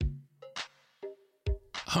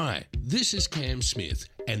Hi, this is Cam Smith,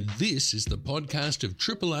 and this is the podcast of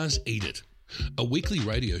Triple R's Eat It, a weekly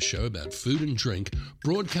radio show about food and drink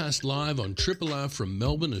broadcast live on Triple R from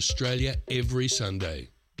Melbourne, Australia every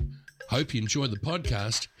Sunday. Hope you enjoy the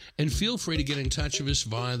podcast and feel free to get in touch with us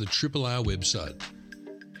via the Triple R website.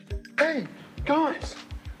 Hey, guys,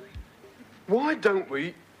 why don't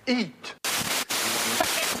we eat?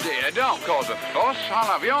 Dear, don't cause a fuss. I'll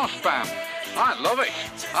have your spam. I love it.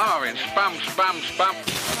 I'm having spam.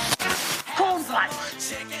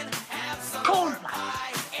 Cornflakes.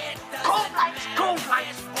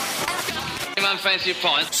 Man, fancy a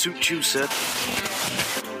pint? Suit you, sir.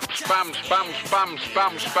 Spam,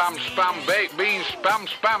 baked beans, spam, and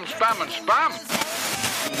spam.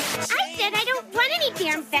 I said I don't want any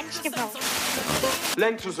damn vegetables.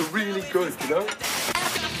 Lentils are really good, you know?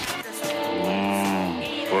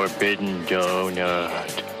 Forbidden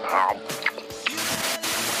donut.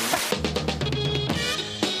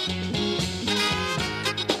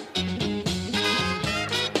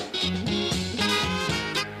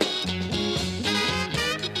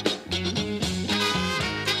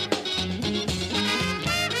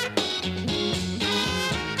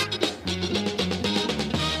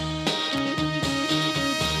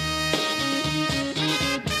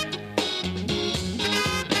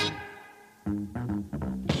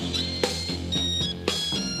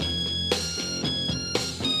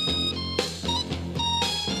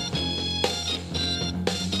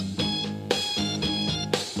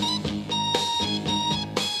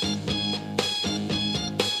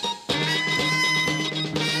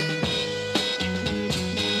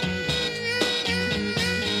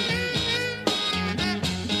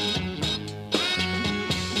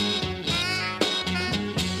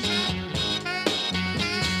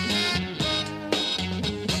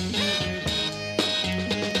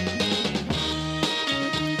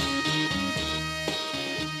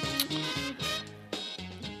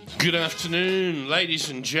 Good afternoon,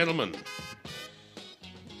 ladies and gentlemen.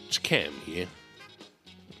 It's Cam here.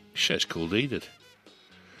 The show's called Eat It.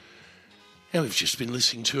 Now, we've just been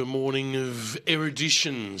listening to a morning of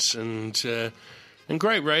eruditions and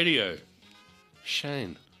great radio.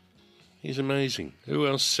 Shane, he's amazing. Who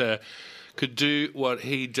else could do what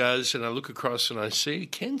he does? And I look across and I see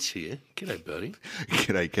Ken's here. G'day, buddy.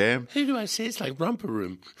 G'day, Cam. Who do I see? It's like Romper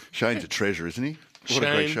Room. Shane's a treasure, isn't he? What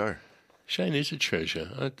a great show. Shane is a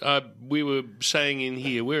treasure. We were saying in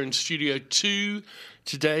here, we're in Studio 2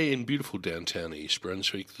 today in beautiful downtown East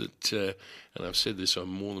Brunswick, that, and I've said this on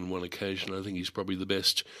more than one occasion, I think he's probably the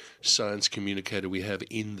best science communicator we have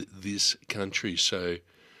in this country. So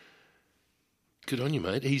good on you,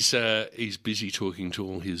 mate. He's busy talking to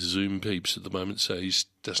all his Zoom peeps at the moment, so he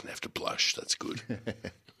doesn't have to blush. That's good,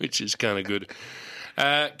 which is kind of good.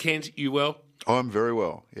 Kent, you well? Oh, I'm very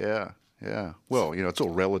well, yeah. Yeah. Well, you know, it's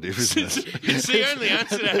all relative, isn't it? It's the only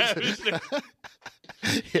answer to have, isn't it?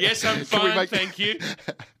 Yes, I'm fine, thank you.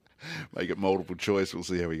 Make it multiple choice. We'll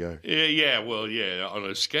see how we go. Yeah. On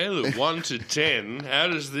a scale of 1 to 10, how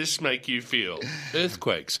does this make you feel?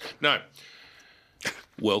 Earthquakes. No.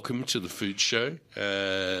 Welcome to the food show.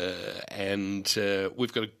 And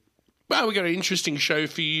we've got an interesting show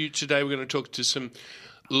for you today. We're going to talk to some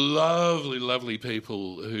lovely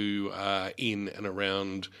people who are in and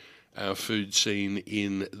around our food scene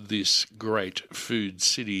in this great food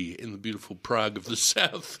city in the beautiful Prague of the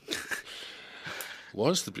South.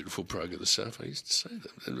 Was the beautiful Prague of the South. I used to say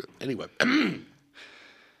that. Anyway,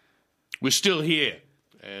 we're still here.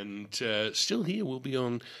 And still here. We'll be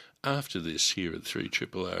on after this here at 3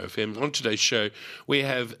 Triple R FM. On today's show, we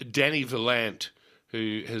have Danny Vallant,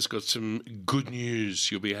 who has got some good news,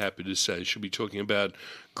 you'll be happy to say. She'll be talking about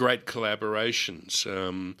great collaborations,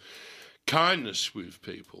 kindness with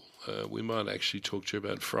people. We might actually talk to you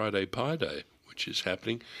about Friday Pie Day, which is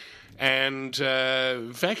happening, and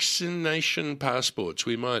vaccination passports.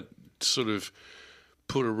 We might sort of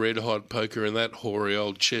put a red-hot poker in that hoary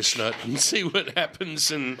old chestnut and see what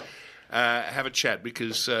happens and have a chat,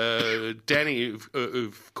 because Danny,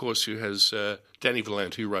 of course, who has Danny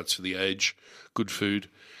Vallant, who writes for The Age, Good Food,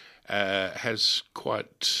 has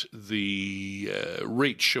quite the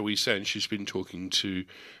reach, shall we say, and she's been talking to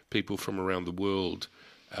people from around the world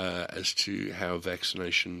as to how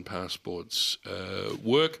vaccination passports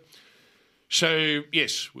work. So,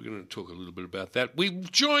 yes, we're going to talk a little bit about that.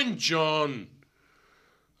 We've joined John,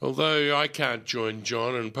 although I can't join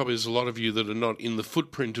John, and probably there's a lot of you that are not in the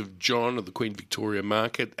footprint of John at the Queen Victoria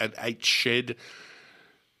Market at 8 Shed,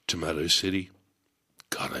 Tomato City.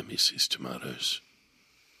 God, I miss his tomatoes.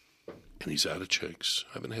 And his artichokes.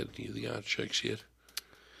 I haven't had any of the artichokes yet.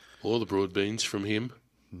 Or the broad beans from him.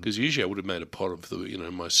 Because usually I would have made a pot of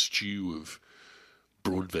my stew of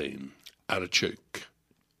broadbean, artichoke,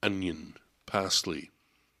 onion, parsley,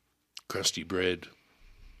 crusty bread,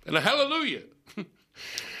 and a hallelujah.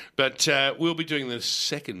 But we'll be doing the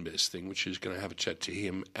second best thing, which is going to have a chat to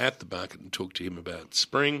him at the market and talk to him about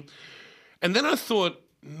spring. And then I thought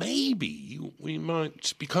maybe we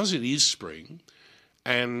might, because it is spring,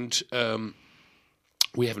 and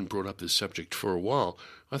we haven't brought up this subject for a while,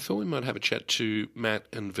 I thought we might have a chat to Matt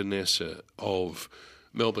and Vanessa of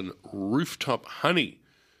Melbourne Rooftop Honey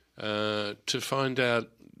to find out,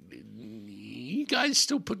 you guys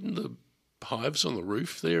still putting the hives on the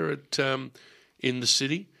roof there at in the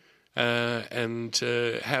city? And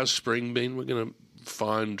how's spring been? We're going to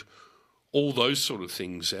find all those sort of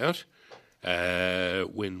things out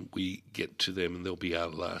when we get to them, and they'll be our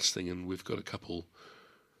last thing. And we've got a couple.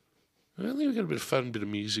 I think we've got a bit of fun, bit of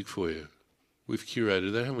music for you. We've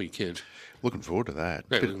curated that, haven't we, Kent? Looking forward to that.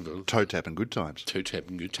 Toe tap and good times. Toe tap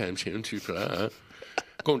and good times here on Triple R.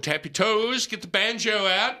 Go and tap your toes, get the banjo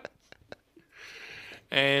out.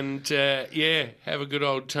 And, have a good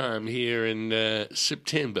old time here in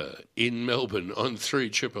September in Melbourne on 3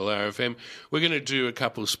 Triple R FM. We're going to do a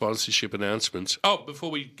couple of sponsorship announcements. Oh,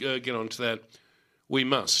 before we get on to that, we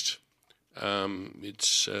must.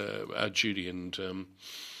 It's our duty and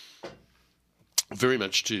very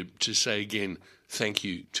much to say again, thank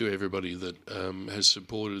you to everybody that has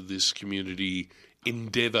supported this community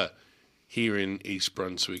endeavour here in East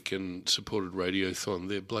Brunswick and supported Radiothon.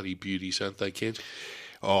 They're bloody beauties, aren't they, Kent?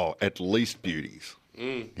 Oh, at least beauties.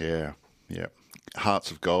 Yeah.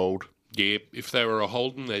 Hearts of gold. Yeah, if they were a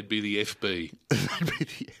Holden, they'd be the FB. They'd be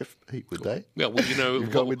the FB, would they? Well, you know...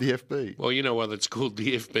 You've gone with the FB. Well, you know why that's called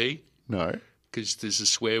the FB? No. Because there's a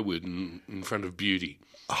swear word in front of beauty.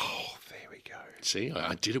 Oh, there we go. See,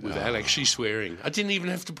 I did it without actually swearing. I didn't even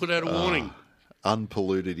have to put out a warning.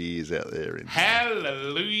 Unpolluted ears out there.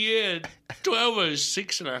 Hallelujah.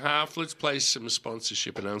 12:06.5. Let's play some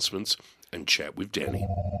sponsorship announcements and chat with Danny.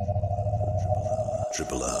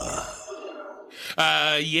 Triple R.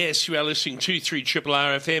 Yes, you are listening to 3 Triple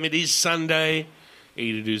R FM. It is Sunday.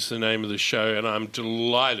 Edith is the name of the show, and I'm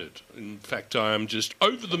delighted. In fact, I am just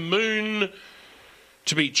over the moon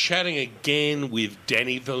to be chatting again with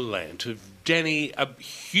Danny Valant. Danny, a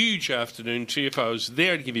huge afternoon to you. If I was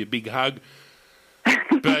there, I'd give you a big hug.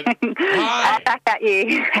 But hi. Back at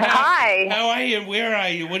you. Hi. How are you? Where are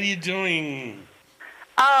you? What are you doing?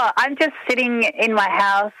 Oh, I'm just sitting in my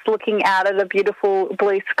house looking out at a beautiful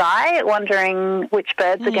blue sky, wondering which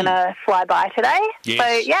birds are going to fly by today. Yes.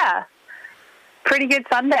 So, yeah, pretty good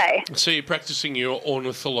Sunday. So you're practicing your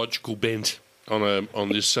ornithological bent on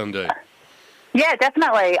this Sunday? Yeah,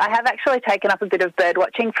 definitely. I have actually taken up a bit of bird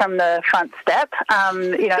watching from the front step.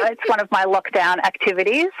 It's one of my lockdown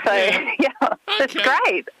activities. So, it's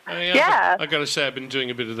great. I got to say, I've been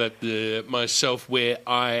doing a bit of that myself where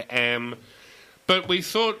I am. But we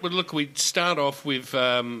thought, we'd start off with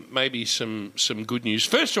maybe some good news.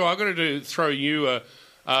 First of all, I've got to throw you a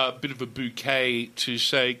bit of a bouquet to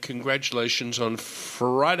say congratulations on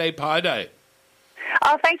Friday Pie Day.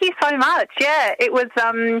 Oh, thank you so much. Yeah, it was.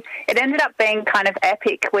 It ended up being kind of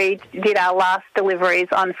epic. We did our last deliveries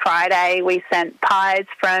on Friday. We sent pies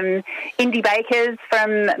from indie bakers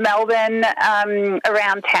from Melbourne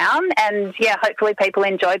around town, and hopefully people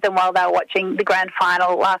enjoyed them while they were watching the grand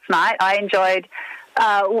final last night. I enjoyed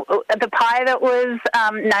the pie that was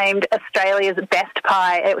named Australia's best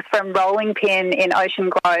pie. It was from Rolling Pin in Ocean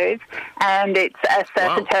Grove, and it's a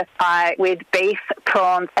surf and turf pie with beef,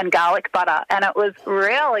 prawns and garlic butter, and it was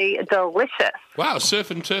really delicious. Wow,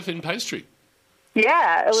 surf and turf in pastry.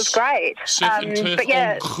 Yeah, it was great. Surf and turf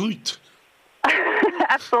en croûte.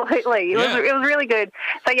 Absolutely. It was really good.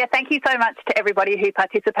 So, thank you so much to everybody who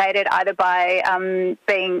participated, either by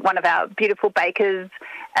being one of our beautiful bakers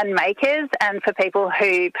and makers, and for people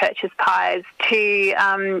who purchase pies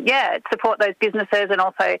to, support those businesses and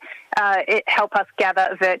also help us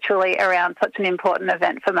gather virtually around such an important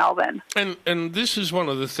event for Melbourne. And this is one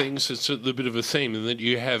of the things that's a bit of a theme, in that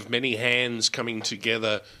you have many hands coming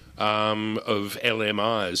together of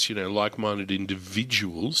LMIs, like-minded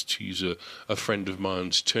individuals, to use a friend of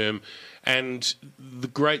mine's term. And the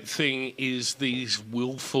great thing is these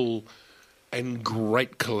willful and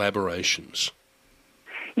great collaborations.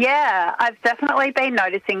 Yeah, I've definitely been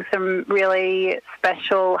noticing some really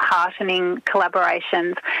special, heartening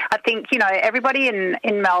collaborations. I think, everybody in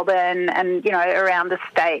Melbourne and, around the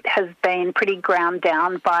state has been pretty ground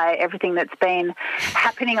down by everything that's been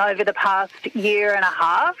happening over the past year and a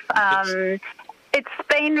half. It's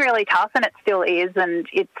been really tough, and it still is, and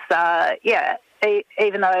it's,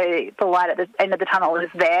 even though the light at the end of the tunnel is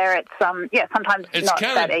there, it's sometimes not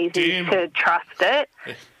that easy to trust it.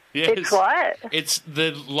 Yes. It's what? It's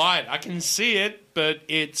the light. I can see it, but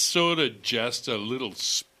it's sort of just a little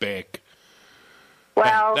speck.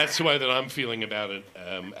 Well, That's the way that I'm feeling about it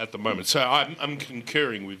at the moment. So I'm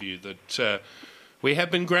concurring with you that we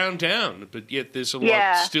have been ground down, but yet there's a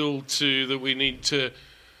lot still that we need to,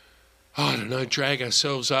 I don't know, drag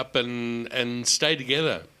ourselves up and stay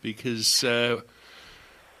together because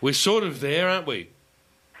we're sort of there, aren't we?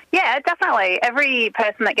 Yeah, definitely. Every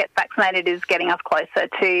person that gets vaccinated is getting us closer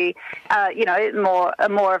to,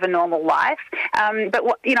 more of a normal life. But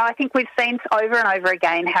I think we've seen over and over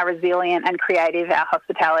again how resilient and creative our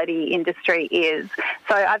hospitality industry is.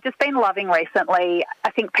 So I've just been loving recently,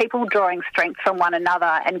 I think, people drawing strength from one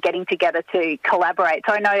another and getting together to collaborate.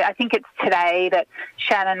 So I think it's today that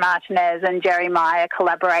Shannon Martinez and Jerry Mai are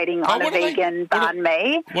collaborating on a vegan banh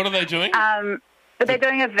mi. What are they doing? But they're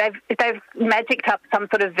doing they've magicked up some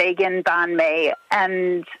sort of vegan banh mi,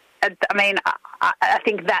 and I mean, I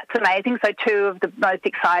think that's amazing. So two of the most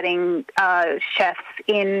exciting chefs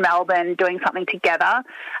in Melbourne doing something together,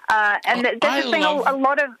 and there's just been a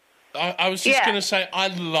lot of. I was just going to say, I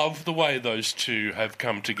love the way those two have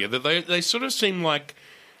come together. They sort of seem like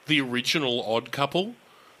the original Odd Couple,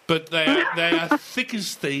 but they are thick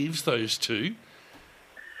as thieves. Those two.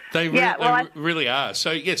 They really are.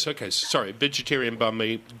 So, yes, okay, sorry, vegetarian banh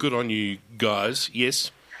mi, good on you guys,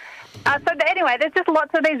 yes. Anyway, there's just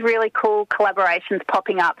lots of these really cool collaborations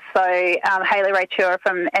popping up. So Hayley Rachura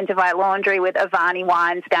from Entervite Laundry with Avani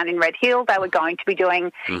Wines down in Red Hill, they were going to be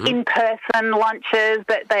doing in-person lunches,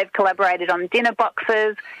 but they've collaborated on dinner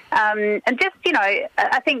boxes. And just,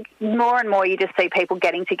 I think more and more you just see people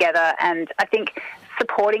getting together, and I think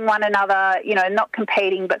supporting one another, not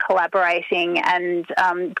competing but collaborating, and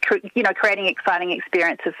creating exciting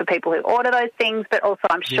experiences for people who order those things, but also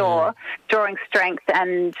I'm sure drawing strength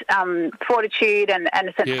and fortitude and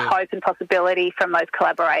a sense of hope and possibility from those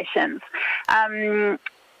collaborations. And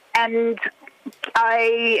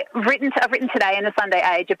I've written today in the Sunday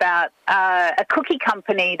Age about a cookie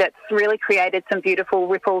company that's really created some beautiful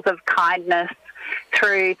ripples of kindness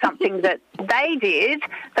through something that they did.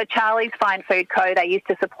 So Charlie's Fine Food Co., they used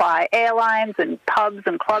to supply airlines and pubs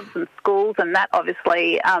and clubs and schools, and that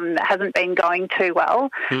obviously hasn't been going too well.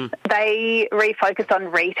 They refocused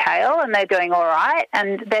on retail, and they're doing all right.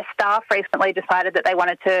 And their staff recently decided that they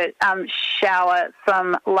wanted to shower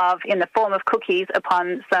some love in the form of cookies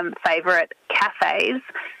upon some favourite cafes.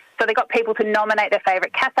 So they got people to nominate their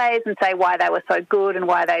favourite cafes and say why they were so good and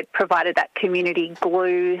why they provided that community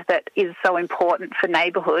glue that is so important for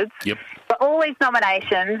neighbourhoods. Yep. But all these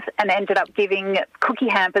nominations and ended up giving cookie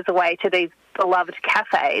hampers away to these beloved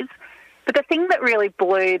cafes. But the thing that really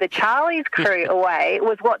blew the Charlie's crew away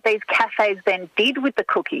was what these cafes then did with the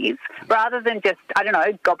cookies. Rather than just,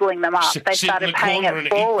 gobbling them up, they started paying it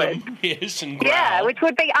forward. Yes, and growl. Yeah, which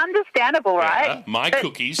would be understandable, right? My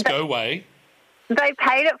cookies, go away. They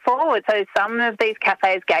paid it forward. So some of these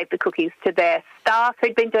cafes gave the cookies to their staff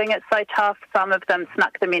who'd been doing it so tough. Some of them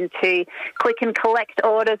snuck them into click and collect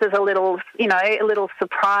orders as a little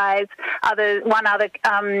surprise. One other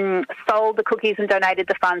sold the cookies and donated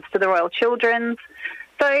the funds to the Royal Children's.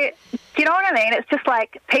 So do you know what I mean? It's just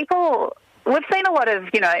like people. We've seen a lot of,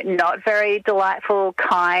 not very delightful,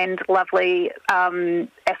 kind, lovely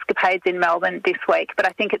escapades in Melbourne this week, but I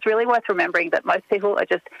think it's really worth remembering that most people are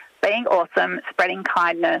just being awesome, spreading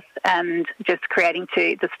kindness, and just creating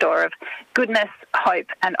to the store of goodness, hope,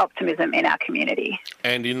 and optimism in our community.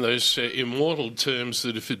 And in those immortal terms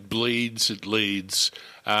that if it bleeds, it leads,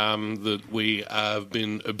 that we have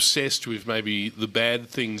been obsessed with maybe the bad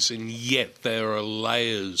things, and yet there are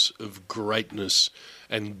layers of greatness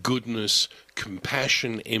and goodness,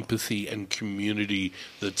 compassion, empathy, and community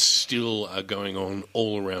that still are going on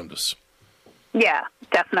all around us. Yeah,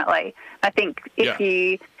 definitely. I think if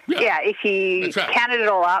you counted it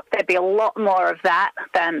all up, there'd be a lot more of that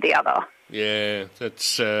than the other. Yeah,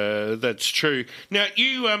 that's true. Now,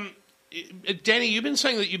 you, Danny, you've been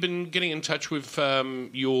saying that you've been getting in touch with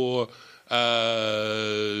your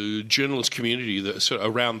journalist community that sort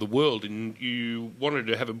of around the world, and you wanted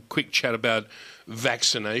to have a quick chat about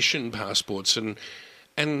vaccination passports, and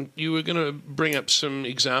you were going to bring up some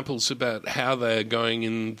examples about how they're going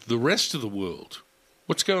in the rest of the world.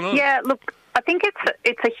 What's going on? Yeah, look, I think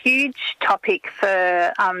it's a huge topic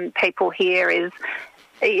for people here. Is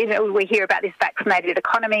we hear about this vaccinated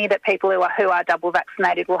economy, that people who are double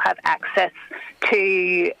vaccinated will have access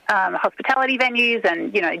to hospitality venues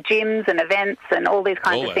and gyms and events and all these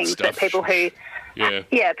kinds of things that people who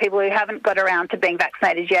people who haven't got around to being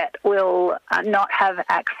vaccinated yet will not have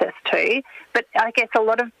access to. But I guess a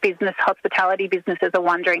lot of hospitality businesses are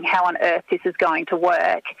wondering how on earth this is going to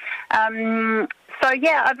work. So,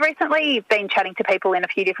 yeah, I've recently been chatting to people in a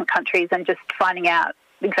few different countries and just finding out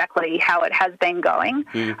exactly how it has been going.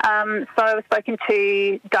 So I've spoken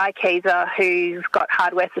to Di Keyser, who's got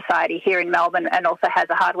Hardware Society here in Melbourne and also has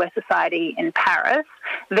a Hardware Society in Paris.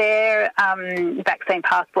 Their vaccine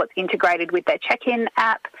passport's integrated with their check-in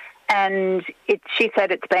app, and she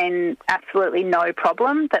said it's been absolutely no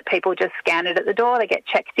problem, that people just scan it at the door, they get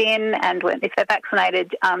checked in, and if they're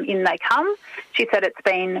vaccinated, in they come. She said it's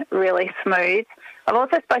been really smooth. I've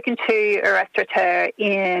also spoken to a restaurateur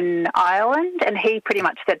in Ireland, and he pretty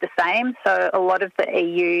much said the same. So a lot of the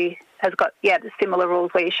EU has got, the similar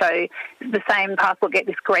rules where you show the same passport, get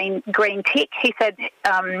this green tick. He said he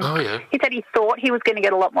said he thought he was going to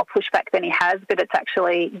get a lot more pushback than he has, but it's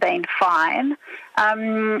actually been fine.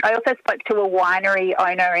 I also spoke to a winery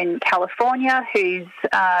owner in California who's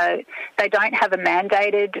they don't have a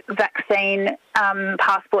mandated vaccine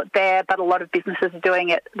passport there, but a lot of businesses are doing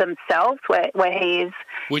it themselves, where he is.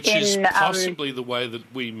 Which is possibly the way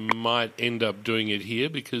that we might end up doing it here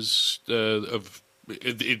because of...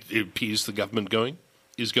 It appears the government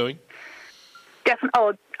is going. Definitely.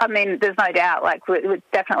 Oh, I mean, there's no doubt. Like, we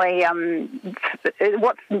definitely,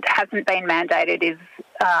 what hasn't been mandated is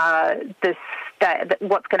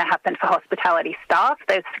what's going to happen for hospitality staff.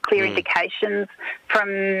 There's clear indications from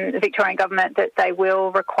the Victorian government that they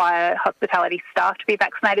will require hospitality staff to be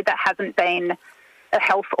vaccinated. That hasn't been a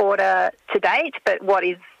health order to date, but what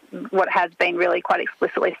has been really quite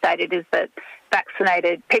explicitly stated is that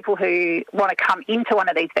vaccinated people who want to come into one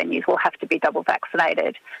of these venues will have to be double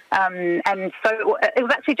vaccinated. And so it was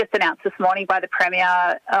actually just announced this morning by the Premier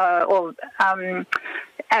at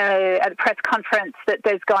a press conference that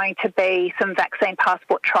there's going to be some vaccine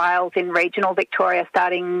passport trials in regional Victoria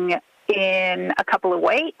starting in a couple of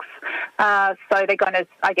weeks. So they're going to,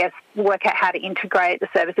 I guess, work out how to integrate the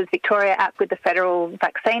Services Victoria app with the federal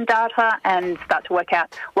vaccine data and start to work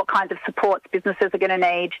out what kinds of supports businesses are going to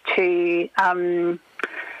need to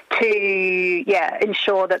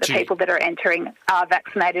ensure that the people that are entering are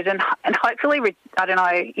vaccinated and hopefully, I don't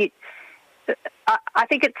know, I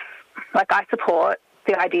think it's, like, I support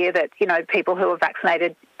the idea that, people who are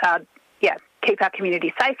vaccinated, keep our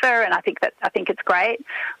community safer, and I think it's great.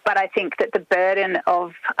 But I think that the burden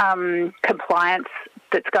of compliance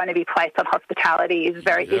that's going to be placed on hospitality is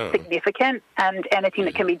is significant, and anything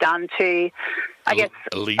that can be done to, I guess,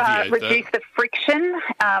 reduce the friction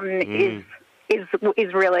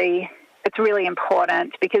is really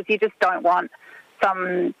important, because you just don't want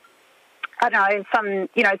some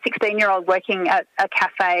 16-year-old working at a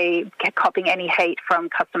cafe copping any heat from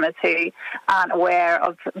customers who aren't aware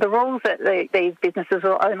of the rules that these businesses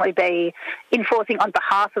will only be enforcing on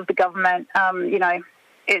behalf of the government.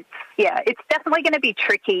 It's definitely going to be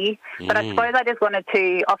tricky, but I suppose I just wanted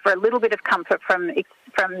to offer a little bit of comfort from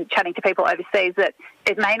chatting to people overseas that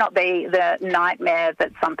it may not be the nightmare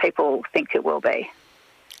that some people think it will be.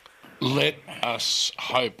 Let us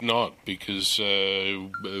hope not, because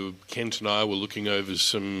Kent and I were looking over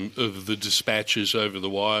some of the dispatches over the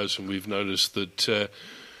wires, and we've noticed that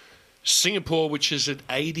Singapore, which is at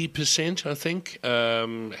 80%, I think,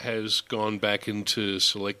 has gone back into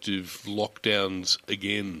selective lockdowns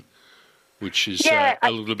again, which is a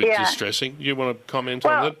little bit distressing. You want to comment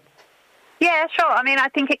on that? Yeah, sure. I mean, I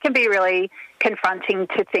think it can be really confronting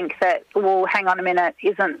to think that, well, hang on a minute,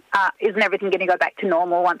 isn't everything going to go back to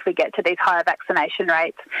normal once we get to these higher vaccination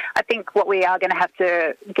rates? I think what we are going to have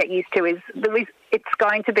to get used to is it's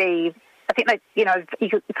going to be, I think that,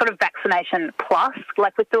 sort of vaccination plus,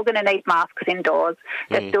 like, we're still going to need masks indoors.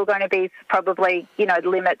 There's still going to be probably,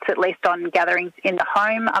 limits at least on gatherings in the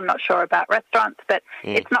home. I'm not sure about restaurants, but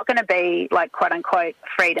it's not going to be like, quote unquote,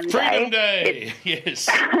 Freedom Day. Freedom Day, yes.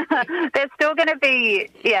 There's still going to be,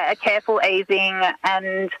 a careful easing,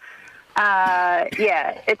 and,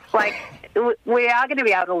 it's like, we are going to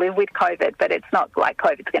be able to live with COVID, but it's not like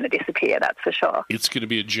COVID's going to disappear, that's for sure. It's going to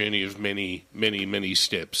be a journey of many, many, many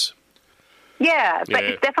steps. Yeah, but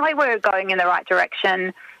it's definitely we're going in the right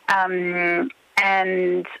direction. And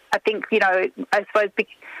I think, I suppose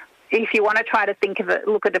if you want to try to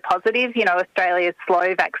look at the positive, Australia's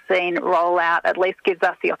slow vaccine rollout at least gives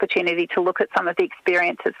us the opportunity to look at some of the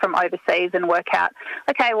experiences from overseas and work out,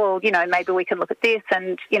 okay, well, maybe we can look at this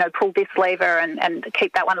and, pull this lever and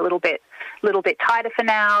keep that one a little bit tighter for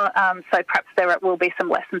now. So perhaps there will be some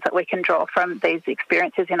lessons that we can draw from these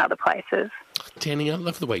experiences in other places. Danny, I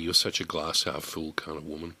love the way you're such a glass half full kind of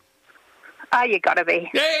woman. Oh, you got to be.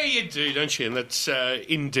 Yeah, you do, don't you? And that's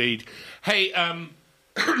indeed. Hey,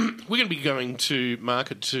 we're going to be going to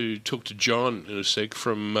market to talk to John in a sec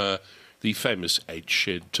from the famous 8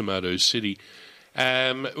 Shed Tomato City.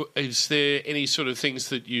 Is there any sort of things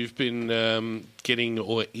that you've been getting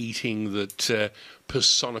or eating that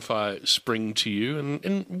personify spring to you?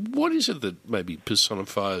 And what is it that maybe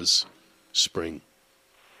personifies spring?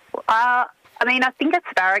 I mean, I think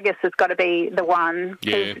asparagus has got to be the one.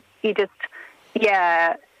 'Cause you just,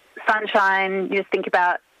 sunshine, you just think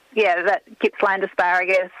about, that Gippsland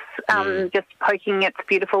asparagus, just poking its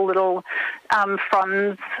beautiful little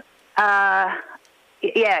fronds,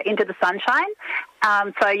 into the sunshine.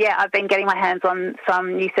 I've been getting my hands on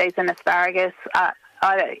some new season asparagus.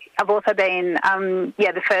 I've also been,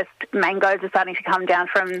 the first mangoes are starting to come down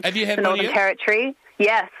from Have you had the one Northern yet? Territory.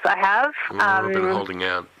 Yes, I have. I've been holding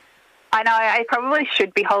out. I know, I probably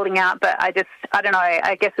should be holding out, but I don't know,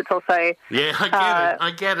 I guess it's also... Yeah,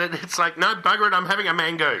 I get it. It's like, no, bugger it, I'm having a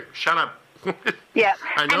mango. Shut up. Yeah,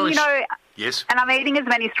 I know. And, yes. And I'm eating as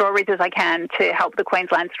many strawberries as I can to help the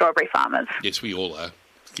Queensland strawberry farmers. Yes, we all are.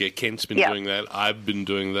 Yeah, Kent's been doing that. I've been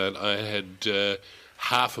doing that. I had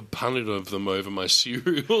half a punnet of them over my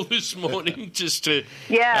cereal this morning just to,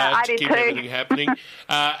 I did keep too. everything happening.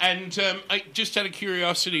 I, just out of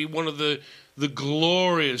curiosity, one of the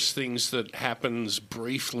glorious things that happens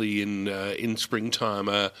briefly in springtime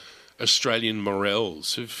are Australian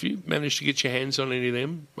morels. Have you managed to get your hands on any of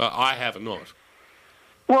them? I have not.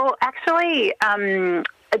 Well, actually,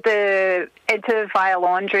 the Enter via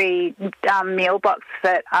Laundry meal box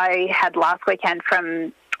that I had last weekend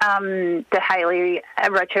from the Hayley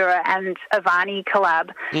Rotura and Avani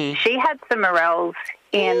collab, she had some morels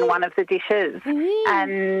in one of the dishes,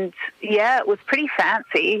 and it was pretty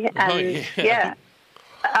fancy, and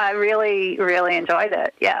I really, really enjoyed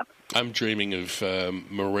it. Yeah, I'm dreaming of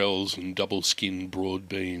morels and double-skin broad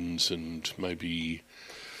beans and maybe,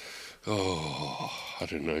 I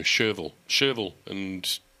don't know, chervil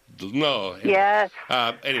and no. Yes,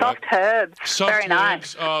 anyway, soft herbs, soft very herbs.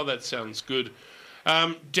 nice. Oh, that sounds good.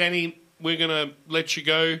 Danny, we're going to let you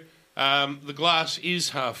go. The glass is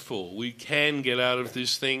half full. We can get out of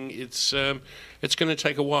this thing. It's going to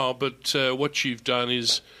take a while, but what you've done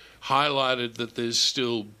is highlighted that there's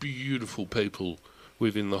still beautiful people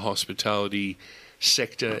within the hospitality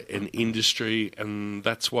sector and industry, and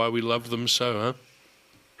that's why we love them so, huh?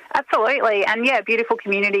 Absolutely, and beautiful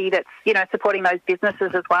community that's supporting those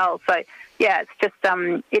businesses as well. So it's just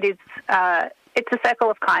it's a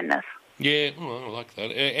circle of kindness. Yeah, well, I like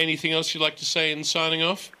that. Anything else you'd like to say in signing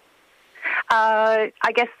off? I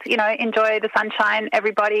guess, enjoy the sunshine,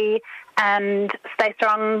 everybody, and stay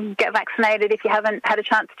strong, get vaccinated if you haven't had a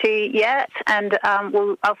chance to yet, and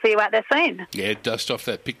I'll see you out there soon. Yeah, dust off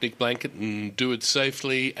that picnic blanket and do it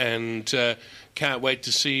safely, and can't wait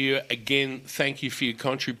to see you again. Thank you for your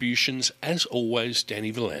contributions. As always,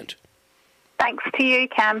 Danny Vallant. Thanks to you,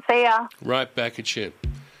 Cam. See ya. Right back at you.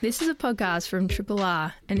 This is a podcast from Triple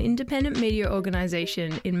R, an independent media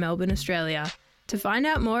organisation in Melbourne, Australia. To find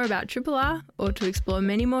out more about Triple R or to explore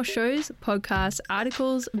many more shows, podcasts,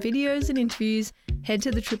 articles, videos and interviews, head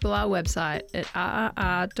to the Triple R website at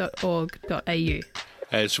rrr.org.au.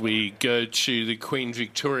 As we go to the Queen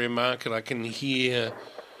Victoria Market, I can hear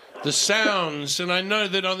the sounds, and I know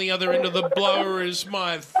that on the other end of the blower is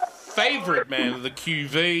my favourite man of the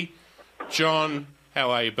QV, John. How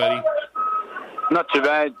are you, buddy? Not too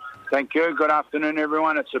bad, thank you. Good afternoon,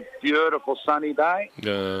 everyone. It's a beautiful sunny day.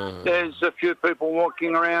 There's a few people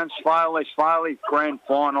walking around slowly. Grand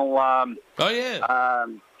final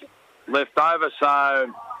left over,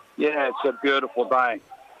 so, it's a beautiful day.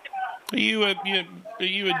 Are you a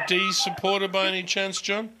D supporter by any chance,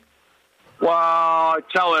 John? Well, I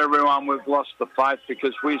tell everyone we've lost the faith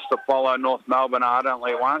because we used to follow North Melbourne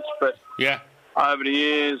ardently once, but over the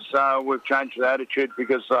years we've changed the attitude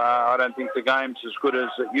because I don't think the game's as good as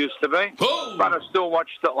it used to be. Oh! But I still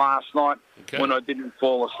watched it last night when I didn't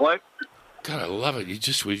fall asleep. God, I love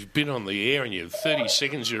it. We've been on the air and you're 30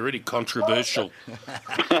 seconds, you're already controversial.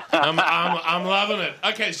 I'm loving it.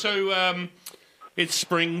 Okay, so it's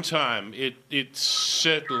springtime. It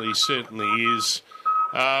certainly is.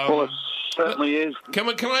 Well, it certainly is. Can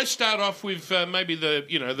I start off with maybe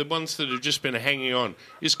the ones that have just been hanging on?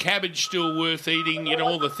 Is cabbage still worth eating?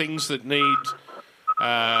 All the things that need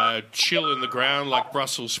chill in the ground, like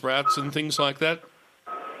Brussels sprouts and things like that?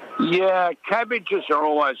 Yeah, cabbages are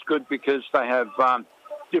always good because they have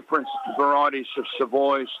different varieties of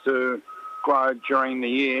savoys to grow during the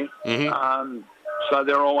year. Mm-hmm. So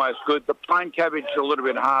they're always good. The plain cabbage is a little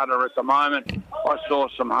bit harder at the moment. I saw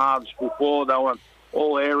some halves before. They were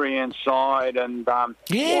all airy inside, and I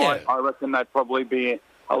reckon they'd probably be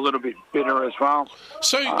a little bit bitter as well.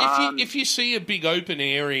 So if you see a big open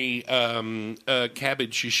airy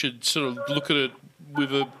cabbage, you should sort of look at it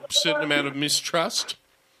with a certain amount of mistrust?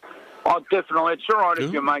 Oh, definitely. It's all right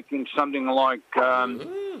if you're making something like kai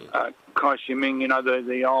ming,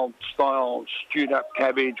 the old style stewed up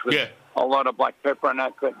cabbage with a lot of black pepper and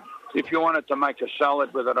that. But if you wanted to make a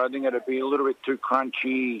salad with it, I think it'd be a little bit too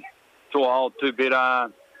crunchy, too old, too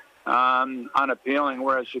bitter, unappealing.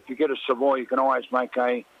 Whereas if you get a Savoy, you can always make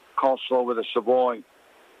a coleslaw with a Savoy.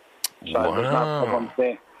 So there's no problems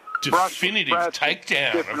there. Definitive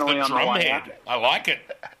takedown of the drumhead. I like it.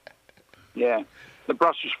 Yeah. The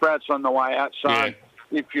Brussels sprouts on the way out. So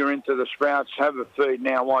if you're into the sprouts, have a feed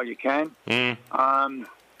now while you can.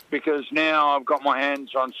 Because now I've got my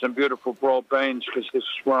hands on some beautiful broad beans because this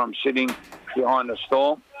is where I'm sitting behind the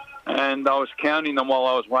stall. And I was counting them while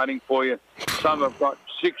I was waiting for you. Some have got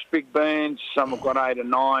 6 big beans, some have got 8 or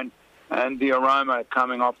 9, and the aroma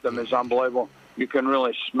coming off them is unbelievable. You can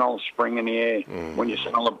really smell spring in the air when you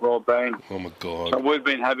smell a broad bean. Oh, my God. So we've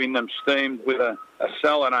been having them steamed with a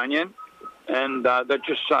salad onion, and they're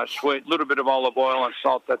just so sweet. A little bit of olive oil and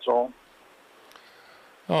salt, that's all.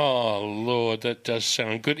 Oh, Lord, that does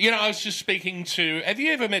sound good. I was just speaking to... Have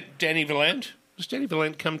you ever met Danny Valant? Does Danny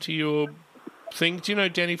Valant come to your thing? Do you know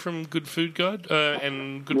Danny from Good Food Guide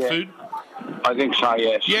and Good Food? I think so,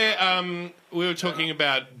 yes. Yeah, we were talking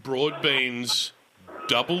about broad beans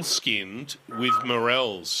double-skinned with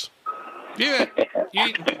morels. Yeah.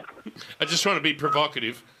 I just want to be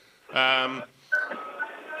provocative. Do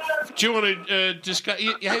you want to discuss...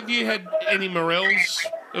 Have you had any morels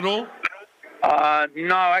at all?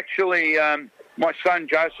 No, actually, my son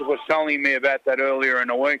Joseph was telling me about that earlier in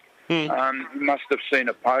the week. He must have seen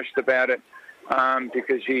a post about it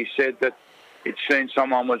because he said that he'd seen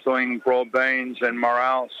someone was doing broad beans and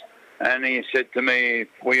morels, and he said to me, if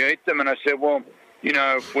we eat them, and I said, well,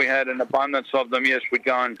 if we had an abundance of them, yes, we'd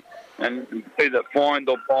go and either find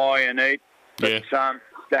or buy and eat. But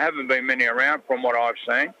there haven't been many around from what I've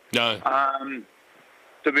seen. No.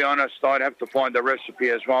 To be honest, I'd have to find the recipe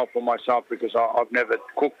as well for myself because I've never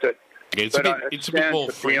cooked it. Yeah, it's a bit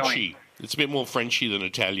more Frenchy. It's a bit more Frenchy than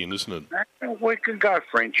Italian, isn't it? We can go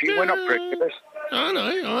Frenchy. We're not prejudiced. I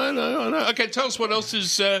know. Okay, tell us what else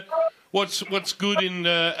is what's good in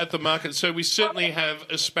at the market. So we certainly have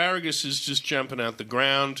asparagus is just jumping out the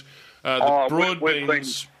ground. The broad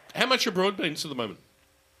beans. How much are broad beans at the moment?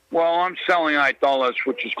 Well, I'm selling $8,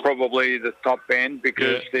 which is probably the top end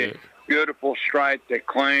because they're beautiful, straight, they're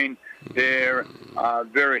clean, they're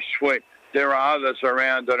very sweet. There are others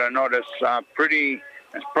around that are not as pretty.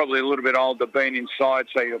 It's probably a little bit older bean inside,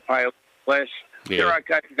 so you'll pay less. Yeah. They're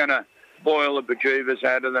okay. You're going to boil the bejeebers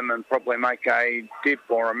out of them and probably make a dip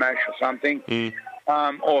or a mash or something,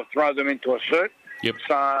 or throw them into a soup. Yep.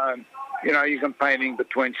 So, you can pay anything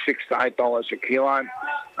between $6 to $8 a kilo.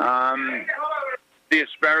 The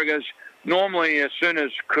asparagus, normally as soon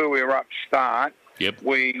as Kui Rup start,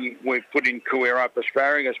 we put in Kui Rup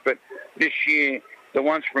asparagus, but this year the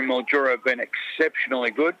ones from Mildura have been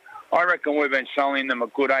exceptionally good. I reckon we've been selling them a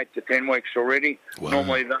good 8 to 10 weeks already. Wow.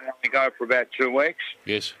 Normally they only go for about 2 weeks.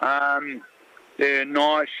 Yes. They're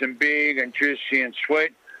nice and big and juicy and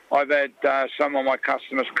sweet. I've had some of my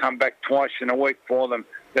customers come back twice in a week for them.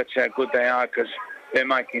 That's how good they are because they're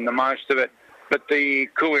making the most of it. But the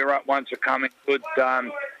Kui Rup ones are coming good.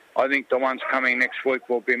 I think the ones coming next week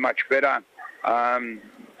will be much better.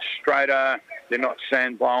 Straighter, they're not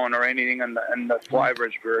sand blown or anything, and the flavour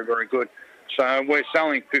is very, very good. So we're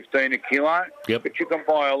selling $15 a kilo, but you can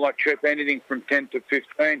buy a lot cheaper, anything from $10 to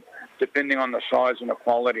 $15, depending on the size and the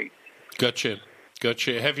quality. Gotcha.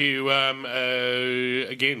 Have you,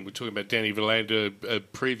 again, we're talking about Danny Verlander, a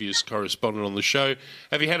previous correspondent on the show.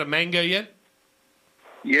 Have you had a mango yet?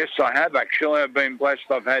 Yes, I have, actually. I've been blessed.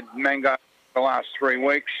 I've had mango for the last 3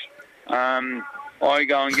 weeks. I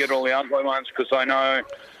go and get all the ugly ones because I know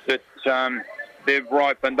that they've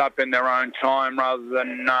ripened up in their own time rather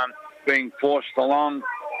than being forced along,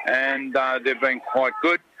 and they've been quite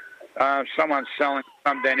good. Someone's selling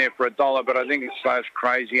some down here for $1, but I think it's those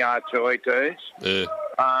crazy R2E2s.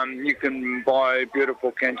 You can buy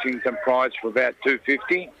beautiful Kensington Prides for about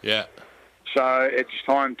 $2.50. Yeah. So it's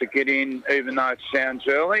time to get in, even though it sounds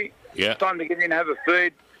early. Yeah. It's time to get in, have a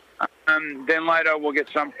feed. Then later we'll get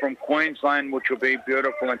some from Queensland, which will be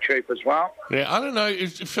beautiful and cheap as well. Yeah, I don't know.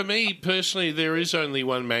 For me, personally, there is only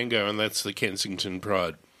one mango, and that's the Kensington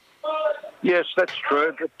Pride. Yes, that's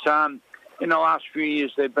true. But in the last few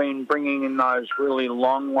years, they've been bringing in those really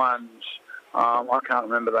long ones. I can't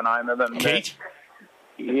remember the name of them. Keat?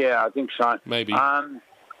 Yeah, I think so. Maybe.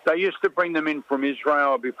 They used to bring them in from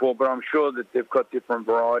Israel before, but I'm sure that they've got different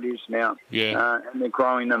varieties now. Yeah. And they're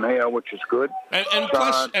growing them here, which is good. And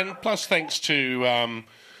plus, thanks to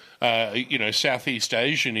Southeast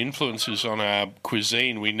Asian influences on our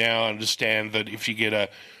cuisine, we now understand that if you get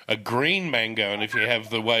a green mango and if you have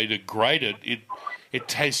the way to grate it, it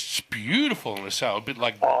tastes beautiful in a salad, a bit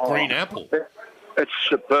like green apple. It's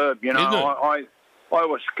superb, Isn't it? I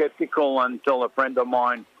was sceptical until a friend of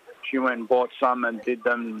mine, she went and bought some and did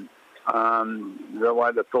them the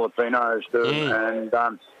way the Filipinos do, and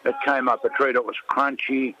it came up a treat. It was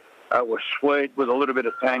crunchy, it was sweet with a little bit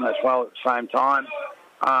of tang as well at the same time.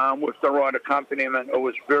 With the right accompaniment, it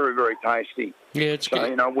was very, very tasty. Yeah, it's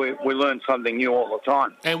good. We learn something new all the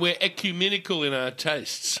time. And we're ecumenical in our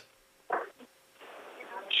tastes.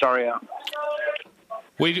 Sorry,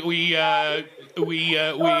 We are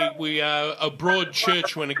a broad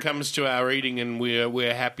church when it comes to our eating, and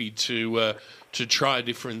we're happy to try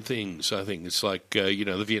different things. I think it's like the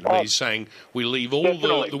Vietnamese saying we leave all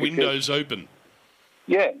the windows open.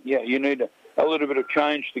 Yeah, you need a little bit of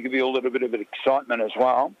change to give you a little bit of excitement as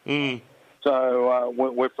well. So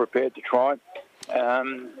we're prepared to try,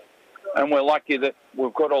 and we're lucky that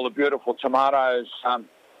we've got all the beautiful tomatoes,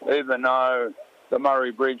 even though the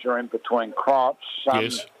Murray Bridge are in between crops. Some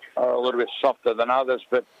are a little bit softer than others,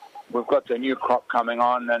 but we've got the new crop coming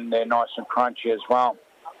on, and they're nice and crunchy as well.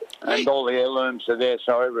 And all the heirlooms are there,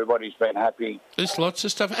 so everybody's been happy. There's lots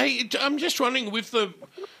of stuff. Hey, I'm just wondering, with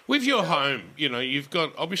your home, you've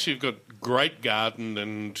got great garden,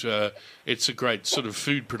 and it's a great sort of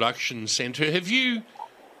food production centre. Do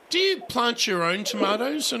you plant your own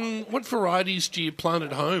tomatoes, and what varieties do you plant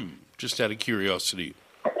at home? Just out of curiosity.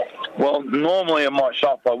 Well, normally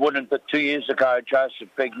myself I wouldn't, but 2 years ago Joseph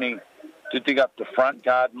begged me to dig up the front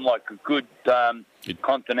garden like a good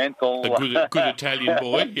continental... A good Italian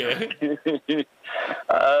boy, yeah.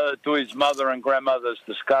 To his mother and grandmother's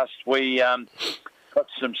disgust, we got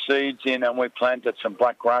some seeds in and we planted some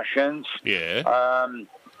Black Russians. Yeah.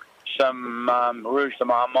 Some Rouge de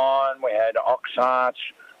Marmont, we had Ox Hearts,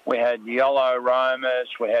 we had yellow Romas,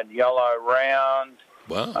 we had yellow Round.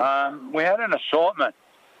 Wow. We had an assortment.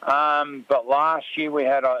 But last year we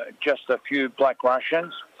had just a few Black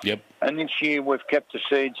Russians. Yep. And this year we've kept the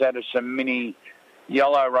seeds out of some mini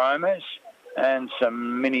yellow Romas and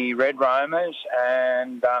some mini red Romas.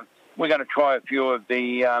 And we're going to try a few of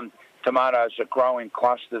the tomatoes that grow in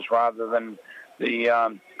clusters rather than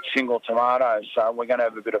the single tomatoes. So we're going to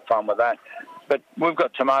have a bit of fun with that. But we've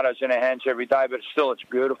got tomatoes in our hands every day, but still it's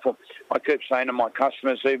beautiful. I keep saying to my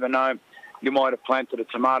customers, even though you might have planted a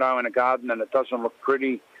tomato in a garden and it doesn't look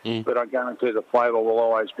pretty, but I guarantee the flavour will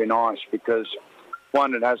always be nice because,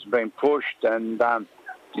 one, it hasn't been pushed and,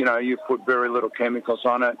 you put very little chemicals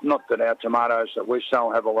on it. Not that our tomatoes that we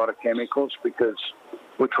sell have a lot of chemicals because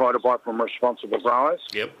we try to buy from responsible growers.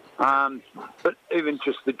 Yep. But even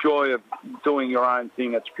just the joy of doing your own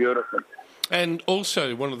thing, it's beautiful. And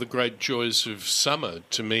also one of the great joys of summer,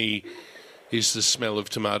 to me, is the smell of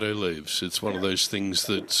tomato leaves. It's one of those things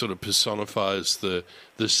that sort of personifies the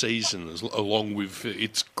season, along with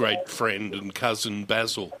its great friend and cousin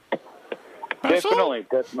Basil. Definitely.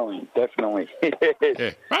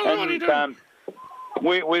 Yeah. Basil, what are you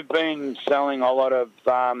doing? We've been selling a lot of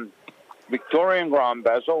Victorian grown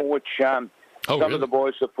basil, which some of the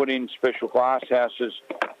boys have put in special glass houses,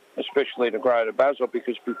 especially to grow the basil,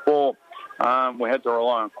 because before we had to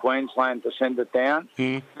rely on Queensland to send it down,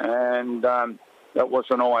 and that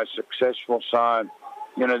wasn't always successful. So,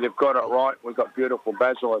 they've got it right. We've got beautiful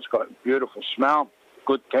basil. It's got beautiful smell,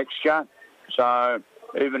 good texture. So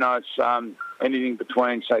even though it's anything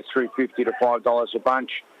between, say, $3.50 to $5 a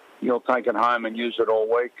bunch, you'll take it home and use it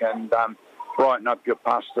all week and brighten up your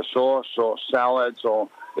pasta sauce or salads or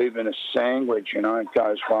even a sandwich, it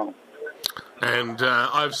goes well. And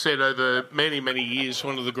I've said over many, many years,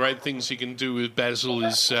 one of the great things you can do with basil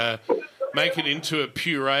is make it into a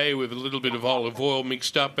puree with a little bit of olive oil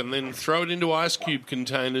mixed up and then throw it into ice cube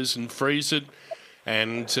containers and freeze it.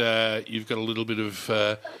 And you've got a little bit of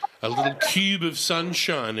a little cube of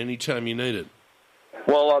sunshine anytime you need it.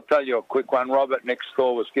 Well, I'll tell you a quick one. Robert next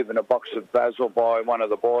door was given a box of basil by one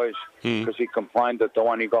of the boys because he complained that the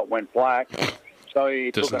one he got went black. So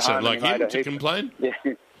he doesn't took it sound home like him to complain. Yeah,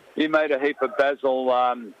 he made a heap of basil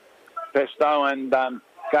pesto and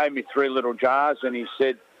gave me 3 little jars, and he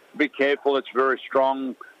said, "Be careful, it's very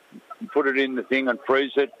strong. Put it in the thing and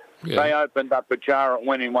freeze it." Yeah. They opened up a jar, it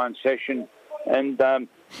went in one session, and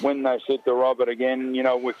when they said to Robert again,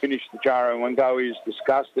 we finished the jar in one go, he was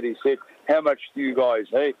disgusted. He said, "How much do you guys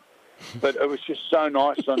eat?" But it was just so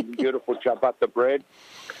nice on beautiful ciabatta bread.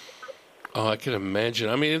 Oh, I can imagine.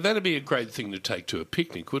 I mean, that'd be a great thing to take to a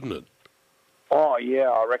picnic, wouldn't it? Oh, yeah,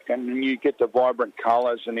 I reckon. And you get the vibrant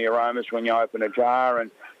colours and the aromas when you open a jar and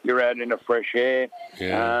you're out in the fresh air.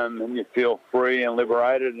 Yeah. And you feel free and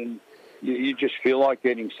liberated, and you just feel like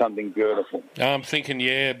eating something beautiful. I'm thinking,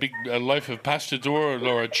 a loaf of pastador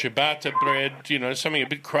or a ciabatta bread, something a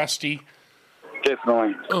bit crusty.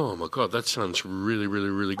 Definitely. Oh, my God, that sounds really, really,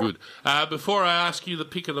 really good. Before I ask you the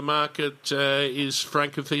pick of the market, is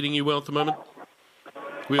Franca feeding you well at the moment?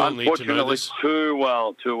 We all need to know this. Too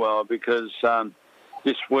well, because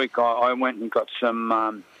this week I went and got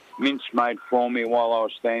some mince made for me while I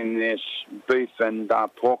was staying there, beef and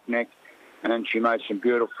pork neck, and she made some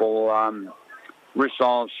beautiful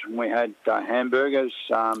rissoles. We had hamburgers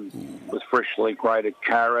with freshly grated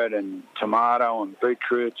carrot and tomato and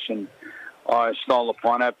beetroots, and I stole the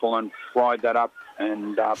pineapple and fried that up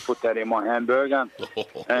and put that in my hamburger.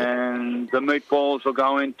 And the meatballs will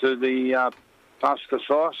go into the pasta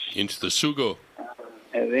sauce. Into the sugo.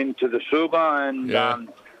 And into the suba, and,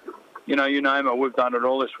 you name it, we've done it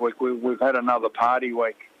all this week. We've had another party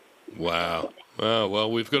week. Wow. Oh,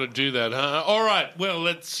 well, we've got to do that, huh? All right, well,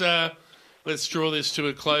 let's draw this to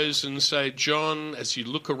a close and say, John, as you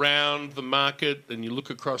look around the market and you look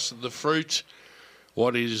across at the fruit,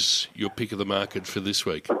 what is your pick of the market for this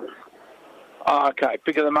week? Okay,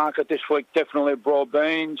 pick of the market this week, definitely broad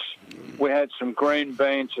beans. We had some green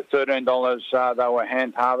beans at $13. They were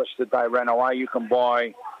hand harvested. They ran away. You can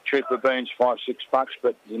buy cheaper beans, $5-6,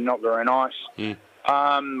 but they're not very nice.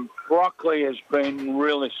 Broccoli has been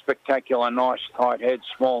really spectacular. Nice, tight heads,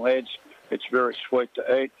 small heads. It's very sweet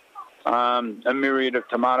to eat. A myriad of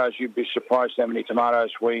tomatoes. You'd be surprised how many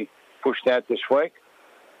tomatoes we pushed out this week.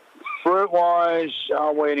 Fruit-wise,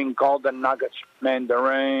 we're eating golden nuggets,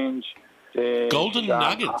 mandarins. Golden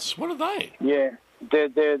nuggets? What are they? Yeah.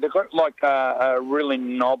 They've got like a really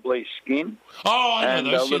knobbly skin. Oh, I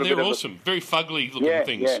know those. Yeah, they're awesome. Very fugly looking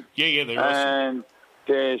things. Yeah, they're awesome. And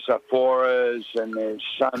there's aphoras, and there's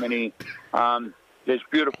so many. There's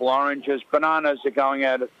beautiful oranges. Bananas are going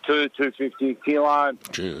out at $2.50 a kilo.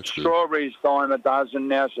 Gee, strawberries, dime a dozen.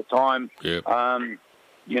 Now's the time. Yep.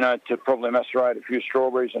 To probably macerate a few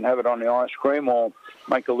strawberries and have it on the ice cream, or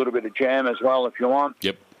make a little bit of jam as well if you want.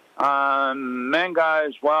 Yep.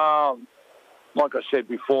 Mangoes, well, like I said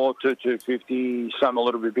before, $2.50, some a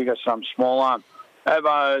little bit bigger, some smaller.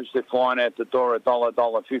 Avos, they're flying out the door at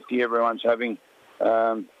 $1.50. Everyone's having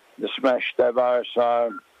the smashed avo,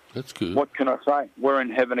 so that's good. What can I say? We're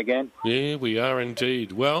in heaven again. Yeah, we are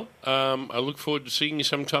indeed. Well, I look forward to seeing you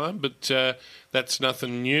sometime, but that's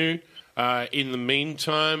nothing new. In the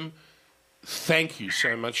meantime, thank you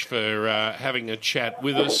so much for having a chat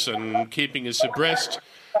with us and keeping us abreast.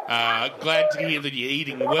 Glad to hear that you're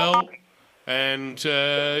eating well, and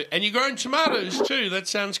you're growing tomatoes too. That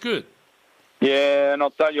sounds good. Yeah, and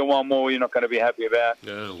I'll tell you one more you're not going to be happy about.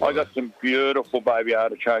 Oh, wow. I got some beautiful baby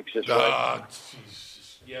artichokes this week.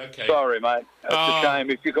 Jesus. Yeah, okay. Sorry, mate. It's a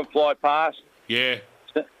shame. If you can fly past,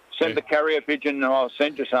 send the carrier pigeon and I'll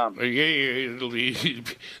send you some. It'll be,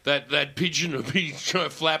 that pigeon will be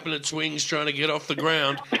flapping its wings trying to get off the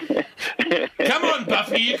ground. Come on,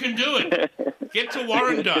 Buffy, you can do it. Get to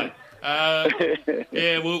Warrendale.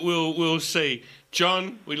 We'll see.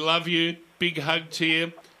 John, we love you. Big hug to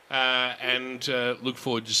you. And look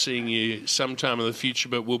forward to seeing you sometime in the future,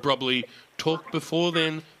 but we'll probably talk before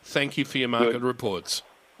then. Thank you for your market reports.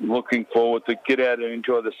 Looking forward to get out and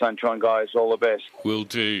enjoy the sunshine, guys. All the best. Will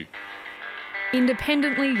do.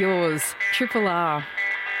 Independently yours, Triple R.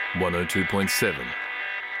 102.7.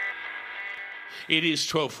 It is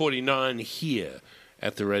 12:49 here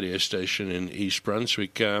at the radio station in East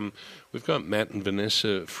Brunswick. We've got Matt and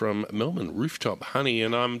Vanessa from Melbourne Rooftop Honey,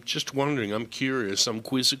 and I'm just wondering, I'm curious, I'm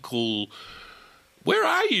quizzical. Where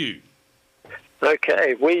are you?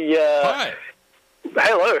 Okay, Hi.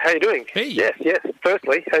 Hello, how are you doing? Hey. Yes.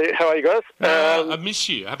 Firstly, how are you guys? I miss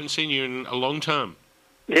you. I haven't seen you in a long time.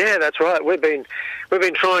 Yeah, that's right. We've been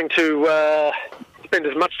trying to spend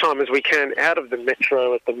as much time as we can out of the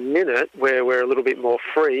metro at the minute, where we're a little bit more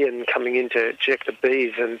free and coming in to check the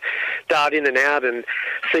bees and dart in and out and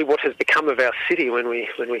see what has become of our city when we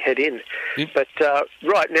head in. Yep. But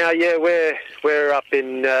right now, we're up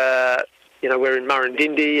in we're in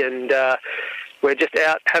Murrindindi, and we're just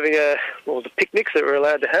out having the picnics that we're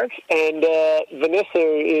allowed to have. And Vanessa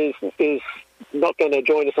is not going to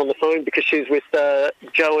join us on the phone because she's with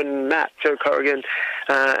Joe Corrigan,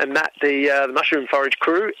 and Matt, the Mushroom Forage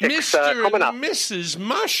crew. Mr. and Mrs.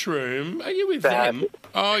 Mushroom, are you with them?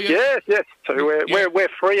 Oh, yeah. Yes. So we're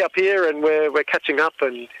free up here, and we're catching up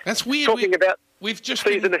and that's weird. Talking about. we've just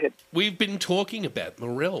season ahead. We've been talking about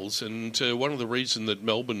morels, and one of the reasons that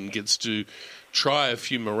Melbourne gets to try a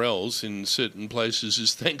few morels in certain places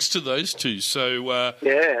is thanks to those two. So that's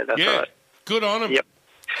right. Good on them. Yep.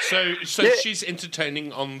 So she's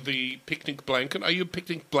entertaining on the picnic blanket. Are you a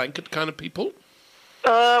picnic blanket kind of people?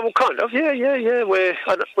 Well, kind of. Yeah. We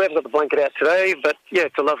haven't got the blanket out today, but yeah,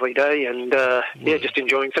 it's a lovely day, and just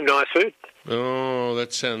enjoying some nice food. Oh,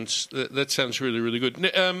 that sounds really, really good.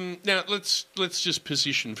 Now let's just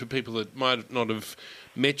position for people that might not have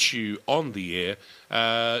met you on the air.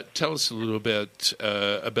 Tell us a little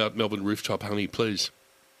about Melbourne Rooftop Honey, please.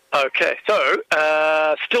 Okay, so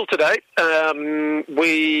still to date,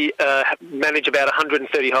 we manage about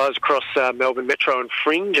 130 hives across Melbourne Metro and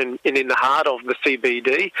Fringe, and in the heart of the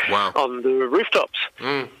CBD. Wow. On the rooftops.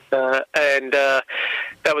 And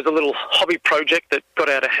that was a little hobby project that got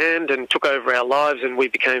out of hand and took over our lives, and we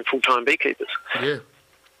became full-time beekeepers. Yeah.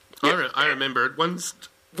 I remember at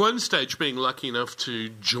one stage being lucky enough to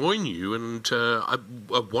join you, and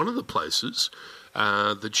one of the places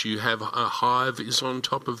that you have a hive is on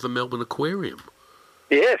top of the Melbourne Aquarium.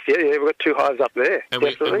 Yes, we've got 2 hives up there. And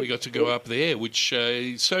we got to go up there, which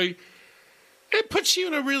so it puts you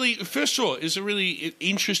in a really, first of all, is a really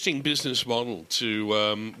interesting business model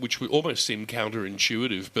to which we almost seem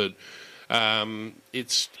counterintuitive, but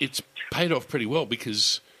it's paid off pretty well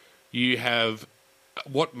because you have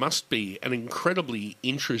what must be an incredibly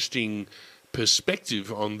interesting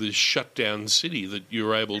perspective on this shutdown city that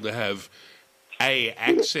you're able to have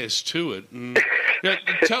access to it. And,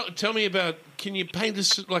 tell me about, can you paint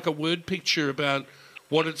us like a word picture about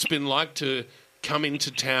what it's been like to come into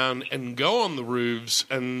town and go on the roofs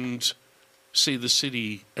and see the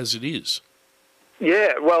city as it is?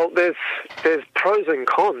 Yeah, well, there's pros and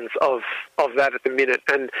cons of that at the minute,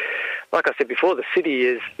 and like I said before, the city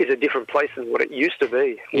is a different place than what it used to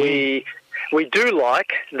be. We do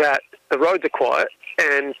like that the roads are quiet,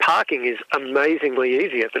 and parking is amazingly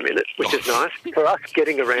easy at the minute, which is nice for us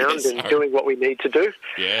getting around and doing what we need to do.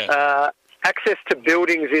 Yeah. Access to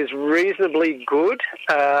buildings is reasonably good.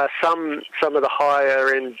 Some of the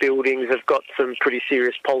higher end buildings have got some pretty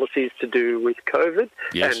serious policies to do with COVID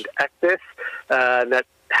and access, and that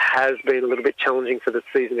has been a little bit challenging for the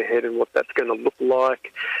season ahead and what that's going to look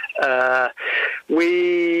like.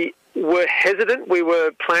 We were hesitant. We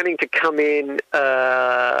were planning to come in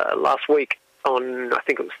last week on, I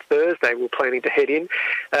think it was Thursday, we were planning to head in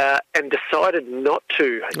and decided not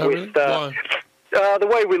to. Really? Why? The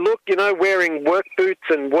way we look, wearing work boots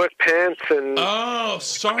and work pants and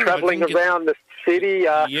travelling around the city.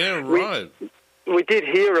 We did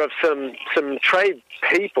hear of some trade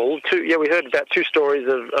people. We heard about 2 stories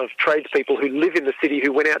of tradespeople who live in the city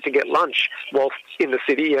who went out to get lunch whilst in the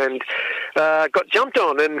city and got jumped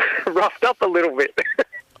on and roughed up a little bit.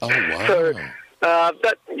 Oh, wow. So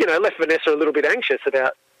that left Vanessa a little bit anxious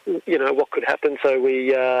about what could happen. So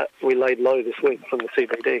we laid low this week from the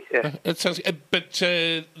CBD. Yeah, that sounds. But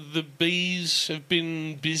the bees have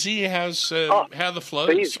been busy. How the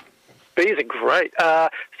flows? Bees are great.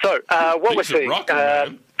 What we're seeing,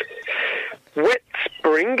 wet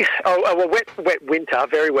spring, wet winter,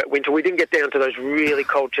 very wet winter. We didn't get down to those really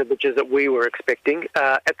cold temperatures that we were expecting.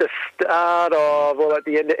 At the start of, at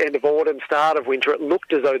the end of autumn, start of winter, it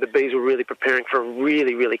looked as though the bees were really preparing for a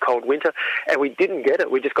really, really cold winter, and we didn't get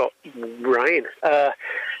it. We just got rain.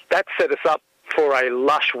 That set us up for a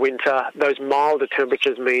lush winter. Those milder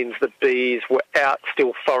temperatures means the bees were out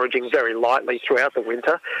still foraging very lightly throughout the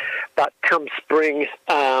winter. But come spring,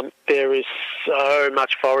 there is so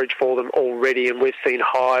much forage for them already, and we've seen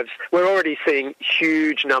hives. We're already seeing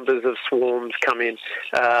huge numbers of swarms come in.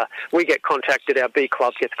 We get contacted, our bee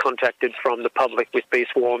club gets contacted from the public with bee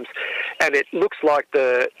swarms, and it looks like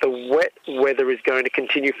the wet weather is going to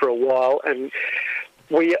continue for a while, and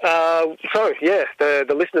the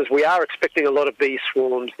listeners, we are expecting a lot of bee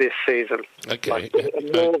swarms this season. Okay.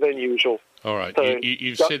 More than usual. All right. So,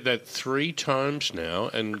 you've said that 3 times now,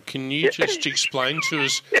 and can you just explain to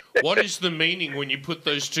us what is the meaning when you put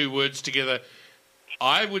those 2 words together?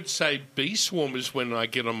 I would say bee swarm is when I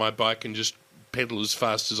get on my bike and just pedal as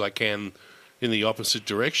fast as I can in the opposite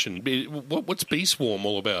direction. What's bee swarm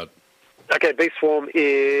all about? Okay, bee swarm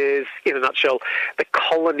is, in a nutshell, the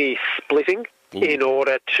colony splitting. Ooh. In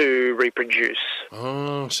order to reproduce.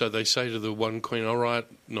 Oh, so they say to the one queen, all right,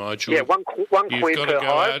 Nigel. Yeah, one queen per hive. You've got to go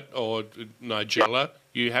out, or Nigella,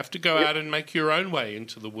 you have to go out and make your own way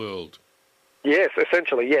into the world. Yes,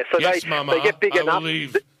 essentially, yes. So yes, they get big enough.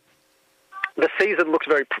 Leave. The season looks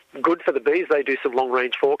very good for the bees. They do some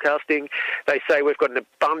long-range forecasting. They say we've got an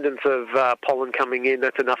abundance of pollen coming in.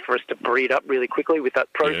 That's enough for us to breed up really quickly with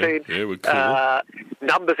that protein. Yeah, we're cool.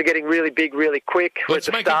 Numbers are getting really big really quick. Let's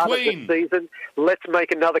at the make a start queen. of the season. Let's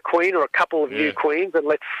make another queen or a couple of new queens, and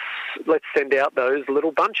let's send out those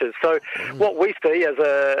little bunches. So what we see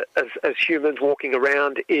as humans walking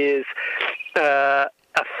around is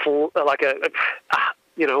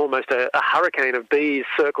almost a hurricane of bees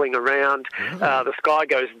circling around. The sky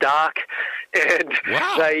goes dark, and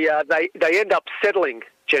they end up settling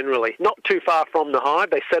generally, not too far from the hive.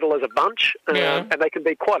 They settle as a bunch, and they can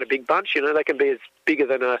be quite a big bunch. They can be as bigger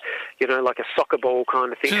than like a soccer ball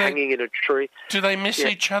kind of thing hanging in a tree. Do they miss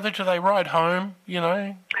each other? Do they ride home?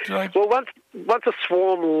 Well, once a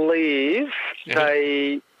swarm leaves,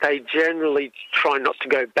 they generally try not to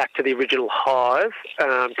go back to the original hive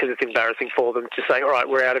because it's embarrassing for them to say, all right,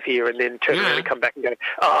 we're out of here, and then turn around and come back and go,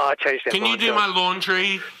 I changed their mind. Can you do my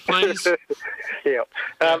laundry, please? So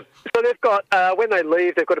they've got, when they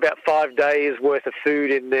leave, they've got about 5 days worth of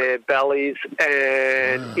food in their bellies,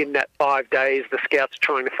 and in that 5 days, the scouts are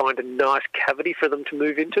trying to find a nice cavity for them to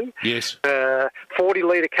move into. Yes.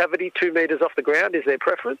 40-litre cavity, 2 metres off the ground is their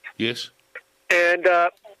preference. Yes. And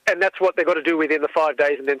that's what they've got to do within the 5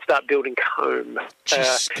 days, and then start building comb.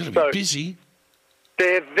 It's going to be busy.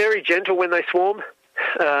 They're very gentle when they swarm.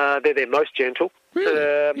 They're their most gentle.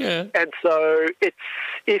 Really? And so it's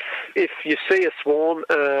if you see a swarm,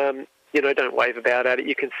 don't wave about at it.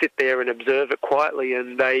 You can sit there and observe it quietly,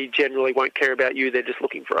 and they generally won't care about you. They're just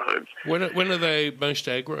looking for a home. When are they most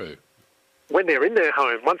aggro? When they're in their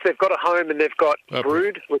home. Once they've got a home and they've got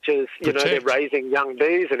brood, which is, they're raising young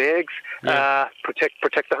bees and eggs,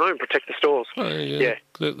 protect the home, protect the stores.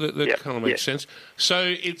 That kind of makes sense.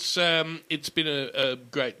 So it's been a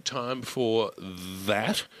great time for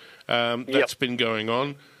that. That's been going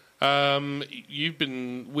on.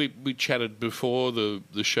 We chatted before the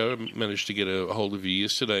show, managed to get a hold of you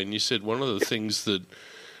yesterday, and you said one of the things that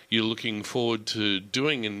you're looking forward to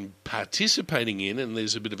doing and participating in, and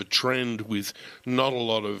there's a bit of a trend with not a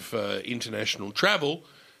lot of international travel,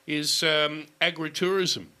 is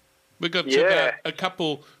agritourism. We've got about a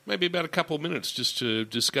couple minutes just to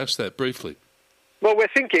discuss that briefly. Well, we're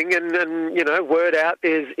thinking, and word out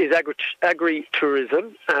is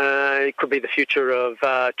agri-tourism. It could be the future of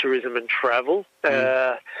tourism and travel.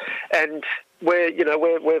 And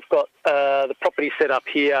we've got the property set up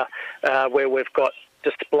here where we've got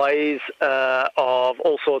displays of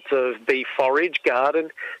all sorts of bee forage garden,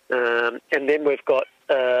 and then we've got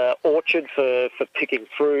orchard for picking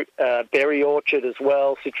fruit, berry orchard as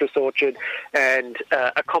well, citrus orchard, and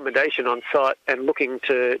accommodation on site, and looking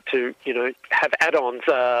to have add-ons,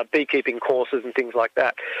 beekeeping courses and things like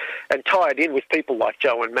that, and tie it in with people like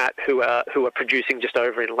Joe and Matt who are producing just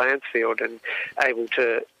over in Lancefield and able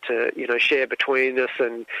to share between us,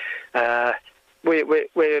 and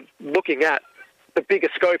we're looking at the bigger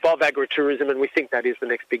scope of agritourism, and we think that is the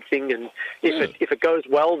next big thing. And if it goes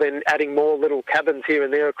well, then adding more little cabins here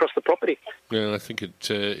and there across the property. Yeah, I think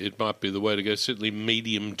it might be the way to go. Certainly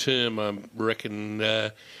medium term, I reckon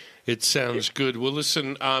it sounds good. Well,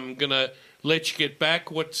 listen, I'm going to let you get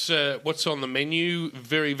back. What's on the menu?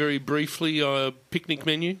 Very, very briefly, picnic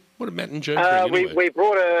menu. What did Matt and Joe bring anyway? We've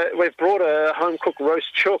brought a home cooked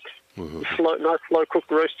roast chook, nice slow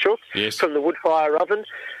cooked roast chook from the wood fire oven.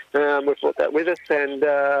 We've brought that with us, and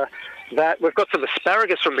that we've got some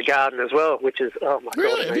asparagus from the garden as well, which is God.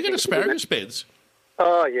 Really? Have you got asparagus beds?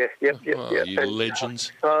 Oh yeah, yep. You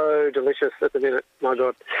legends! So delicious at the minute, my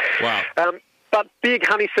God! Wow. But big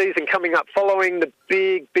honey season coming up, following the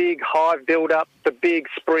big hive build-up, the big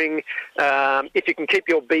spring. If you can keep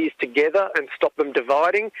your bees together and stop them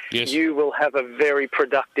dividing, you will have a very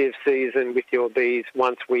productive season with your bees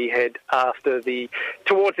once we head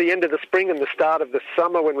towards the end of the spring and the start of the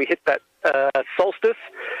summer. When we hit that solstice,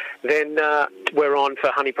 then we're on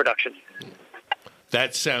for honey production.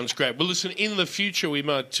 That sounds great. Well, listen, in the future we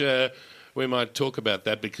might talk about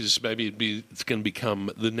that, because maybe it's going to become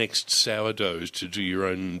the next sourdough to do your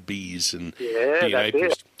own bees and bee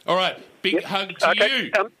apists. All right, big hug to you.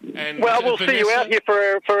 And we'll see you out here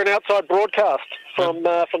for an outside broadcast from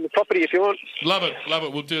the property if you want. Love it.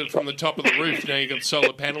 We'll do it from the top of the roof. Now you've got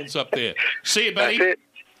solar panels up there. See you, buddy. That's it.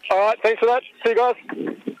 All right, thanks for that. See you guys.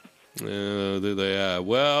 There they are.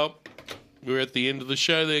 Well, we're at the end of the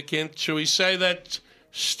show there, Kent. Shall we say that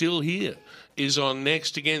Still Here is on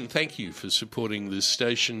next? Again, thank you for supporting this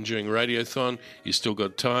station during Radiothon. You still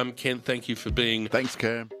got time. Kent, thank you for being... Thanks,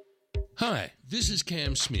 Cam. Hi, this is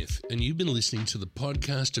Cam Smith, and you've been listening to the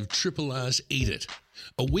podcast of Triple R's Eat It,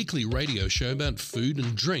 a weekly radio show about food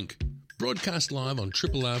and drink, broadcast live on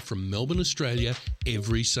Triple R from Melbourne, Australia,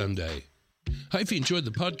 every Sunday. Hope you enjoyed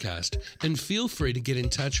the podcast, and feel free to get in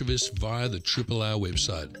touch with us via the Triple R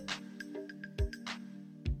website.